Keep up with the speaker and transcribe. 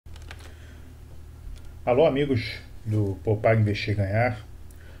Alô, amigos do Poupar, Investir, Ganhar.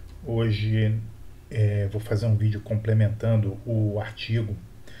 Hoje vou fazer um vídeo complementando o artigo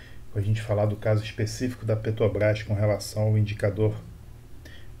para a gente falar do caso específico da Petrobras com relação ao indicador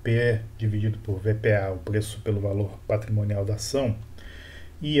P dividido por VPA, o preço pelo valor patrimonial da ação.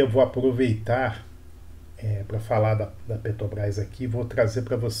 E eu vou aproveitar para falar da Petrobras aqui, vou trazer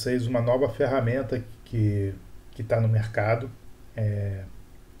para vocês uma nova ferramenta que está no mercado.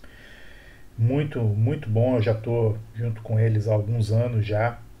 Muito bom, eu já estou junto com eles há alguns anos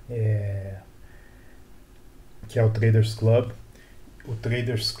já, que é o Tradersclub. O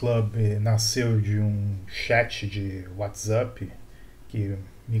Tradersclub nasceu de um chat de WhatsApp que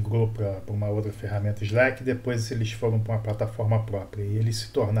migrou para uma outra ferramenta Slack, e depois eles foram para uma plataforma própria e eles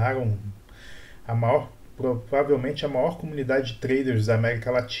se tornaram provavelmente a maior comunidade de traders da América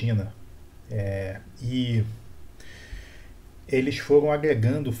Latina. E eles foram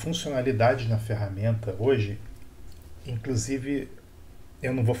agregando funcionalidades na ferramenta hoje. Inclusive,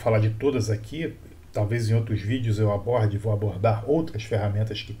 eu não vou falar de todas aqui, talvez em outros vídeos eu vou abordar outras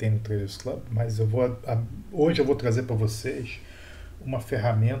ferramentas que tem no Tradersclub, mas hoje eu vou trazer para vocês uma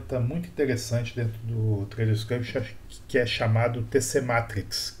ferramenta muito interessante dentro do Tradersclub que é chamado TC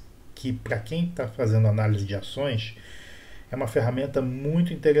Matrix, que para quem está fazendo análise de ações é uma ferramenta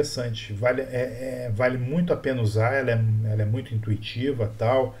muito interessante, vale muito a pena usar, ela é muito intuitiva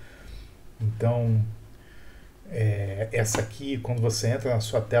tal. Então essa aqui, quando você entra na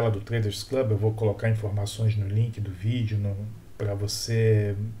sua tela do Tradersclub, eu vou colocar informações no link do vídeo para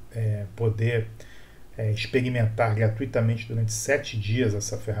você poder experimentar gratuitamente durante 7 dias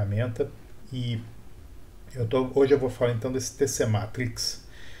essa ferramenta. E hoje eu vou falar então desse TC Matrix,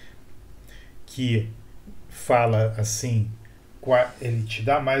 que fala assim, ele te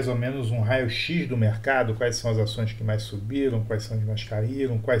dá mais ou menos um raio-x do mercado, quais são as ações que mais subiram, quais são as que mais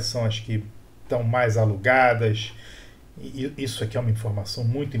caíram, quais são as que estão mais alugadas. E isso aqui é uma informação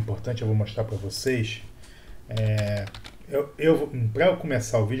muito importante, eu vou mostrar para vocês. Para eu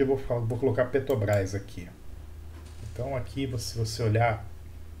começar o vídeo, vou colocar Petrobras aqui. Então aqui, se você olhar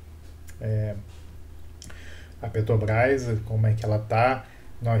a Petrobras, como é que ela está,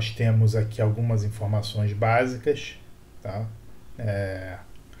 nós temos aqui algumas informações básicas, tá?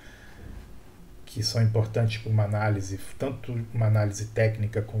 Que são importantes para uma análise, tanto uma análise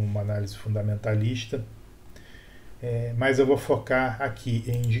técnica como uma análise fundamentalista. Mas eu vou focar aqui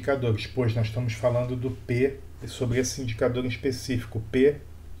em indicadores, pois nós estamos falando do P, sobre esse indicador em específico, P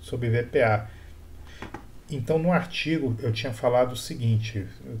sobre VPA. Então no artigo eu tinha falado o seguinte,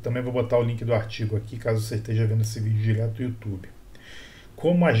 eu também vou botar o link do artigo aqui, caso você esteja vendo esse vídeo direto do YouTube.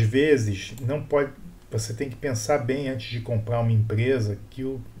 Como às vezes você tem que pensar bem antes de comprar uma empresa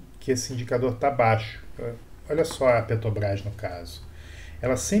que esse indicador está baixo. Olha só a Petrobras no caso.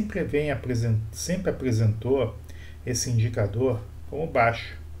 Ela sempre apresentou esse indicador como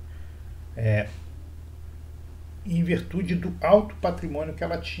baixo, em virtude do alto patrimônio que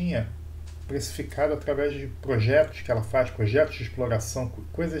ela tinha, precificado através de projetos que ela faz, projetos de exploração,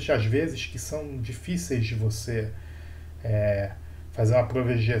 coisas às vezes que são difíceis de você fazer uma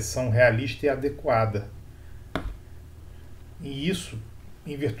projeção realista e adequada. E isso,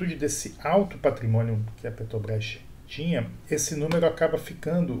 em virtude desse alto patrimônio que a Petrobras tinha, esse número acaba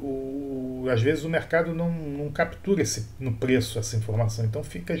ficando, às vezes o mercado não captura no preço essa informação, então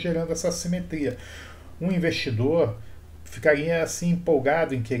fica gerando essa assimetria. Um investidor ficaria assim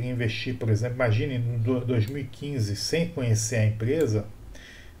empolgado em querer investir, por exemplo, imagine no 2015, sem conhecer a empresa,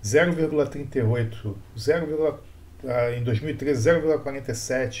 0,38, em 2013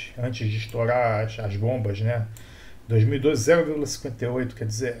 0,47, antes de estourar as bombas, né? 2012 0,58, quer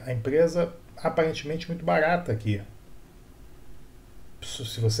dizer, a empresa aparentemente muito barata aqui,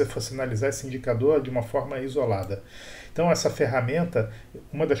 se você fosse analisar esse indicador de uma forma isolada. Então essa ferramenta,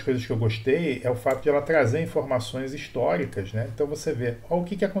 uma das coisas que eu gostei é o fato de ela trazer informações históricas, né? Então você vê, olha o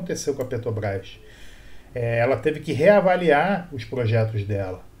que aconteceu com a Petrobras. Ela teve que reavaliar os projetos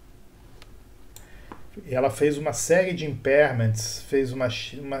dela. Ela fez uma série de impairments, fez uma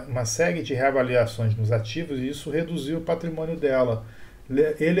série de reavaliações nos ativos, e isso reduziu o patrimônio dela,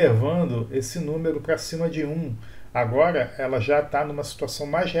 elevando esse número para cima de 1. Agora ela já está numa situação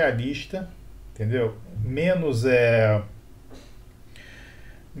mais realista, entendeu?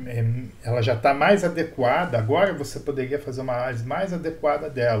 Ela já está mais adequada. Agora você poderia fazer uma análise mais adequada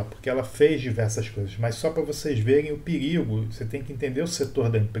dela, porque ela fez diversas coisas. Mas só para vocês verem o perigo, você tem que entender o setor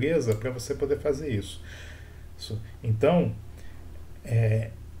da empresa para você poder fazer isso. Então,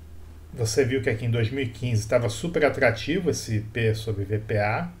 você viu que aqui em 2015 estava super atrativo esse P sobre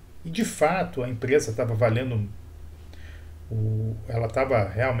VPA, e de fato a empresa estava valendo, ela estava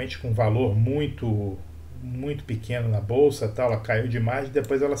realmente com um valor muito muito pequeno na bolsa, tal, ela caiu demais,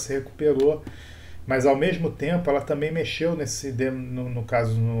 depois ela se recuperou, mas ao mesmo tempo ela também mexeu no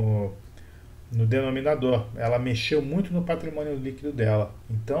caso no denominador, ela mexeu muito no patrimônio líquido dela.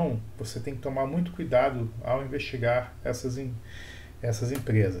 Então você tem que tomar muito cuidado ao investigar essas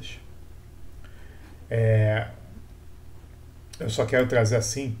empresas. Eu só quero trazer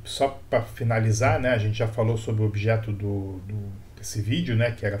assim, só para finalizar, né? A gente já falou sobre o objeto desse vídeo,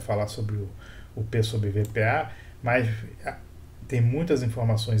 né? Que era falar sobre o P sobre VPA, mas tem muitas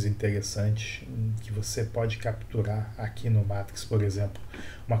informações interessantes que você pode capturar aqui no Matrix, por exemplo.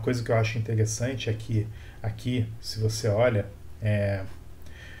 Uma coisa que eu acho interessante é que aqui, se você olha,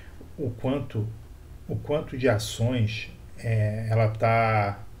 o quanto de ações ela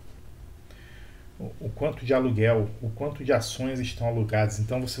está, o quanto de aluguel, o quanto de ações estão alugadas.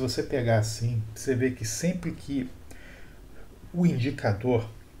 Então, se você pegar assim, você vê que sempre que o indicador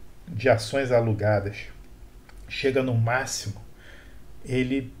de ações alugadas chega no máximo,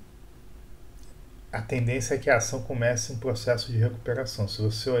 a tendência é que a ação comece um processo de recuperação. Se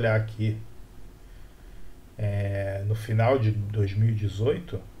você olhar aqui no final de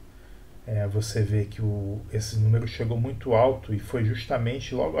 2018, você vê que esse número chegou muito alto e foi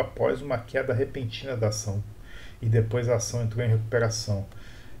justamente logo após uma queda repentina da ação. E depois a ação entrou em recuperação.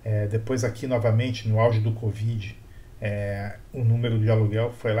 Depois aqui novamente, no auge do Covid, o número de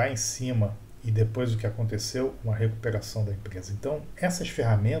aluguel foi lá em cima e depois o que aconteceu? Uma recuperação da empresa. Então, essas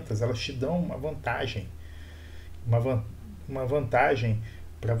ferramentas, elas te dão uma vantagem. Uma vantagem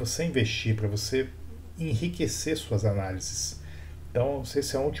para você investir, para você enriquecer suas análises. Então,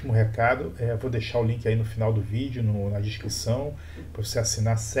 esse é o último recado. Eu vou deixar o link aí no final do vídeo, na descrição, para você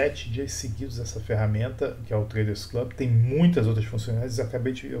assinar 7 dias seguidos essa ferramenta, que é o Tradersclub. Tem muitas outras funcionalidades.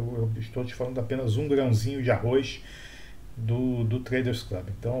 Eu estou te falando apenas um grãozinho de arroz do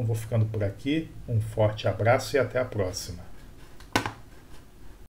Tradersclub. Então, vou ficando por aqui. Um forte abraço e até a próxima.